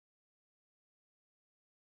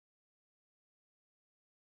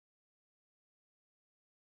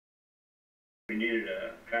needed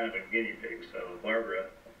a kind of a guinea pig, so Barbara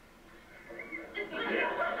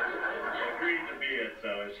agreed to be it,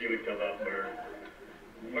 so she would come up,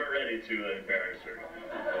 we're ready to embarrass her.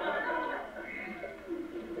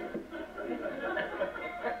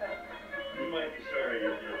 You might be sorry you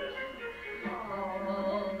did this.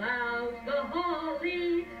 All out the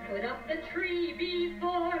holly, put up the tree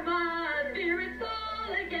before my spirits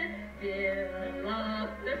fall again. Fill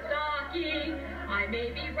up the stocking, I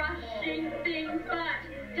may be rushing things, but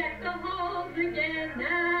deck the halls again now.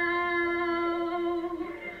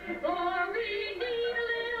 For we need a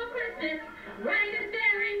little Christmas, right this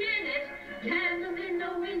very minute. Candles in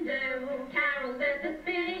the window, carols at the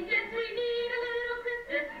spinning. Yes, we need a little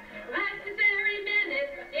Christmas, right this very minute.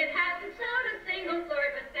 It hasn't snowed a single floor,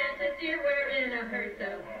 but Santa dear, we're in a hurry, so.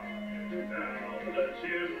 Down the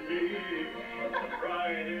chimney, the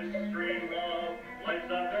brightest string of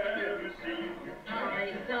lights I've ever seen.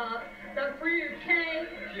 Lights up the fruitcake,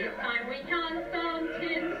 this time we count some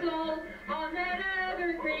tinsel on that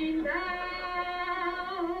evergreen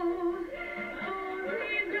bough. For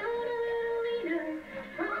we've grown a little leaner,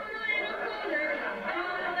 grown a little cooler,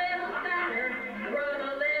 grown a little sadder, grown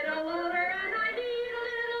a little older, and I need a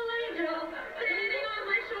little angel sitting on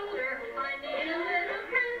my shoulder. I need a little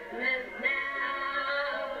Christmas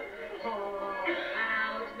now. Haul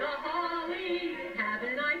out the holly,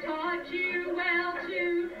 haven't I taught you well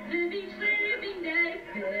to live each living day?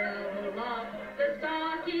 Fill up the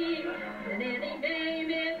stocking, and any name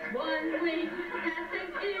it's 1 week past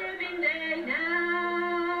Thanksgiving Day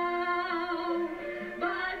now.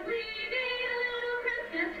 But we need a little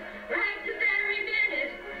Christmas right this very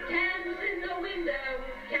minute. Candles in the window,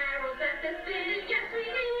 carols at the spinning. Yes, we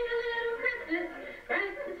need a little Christmas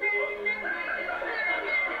right this very minute.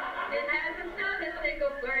 It hasn't snowed a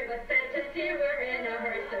single flurry, but Santa's here, we're in a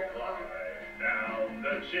hurry, so. Down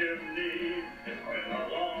the chimney, it's been a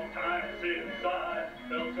long time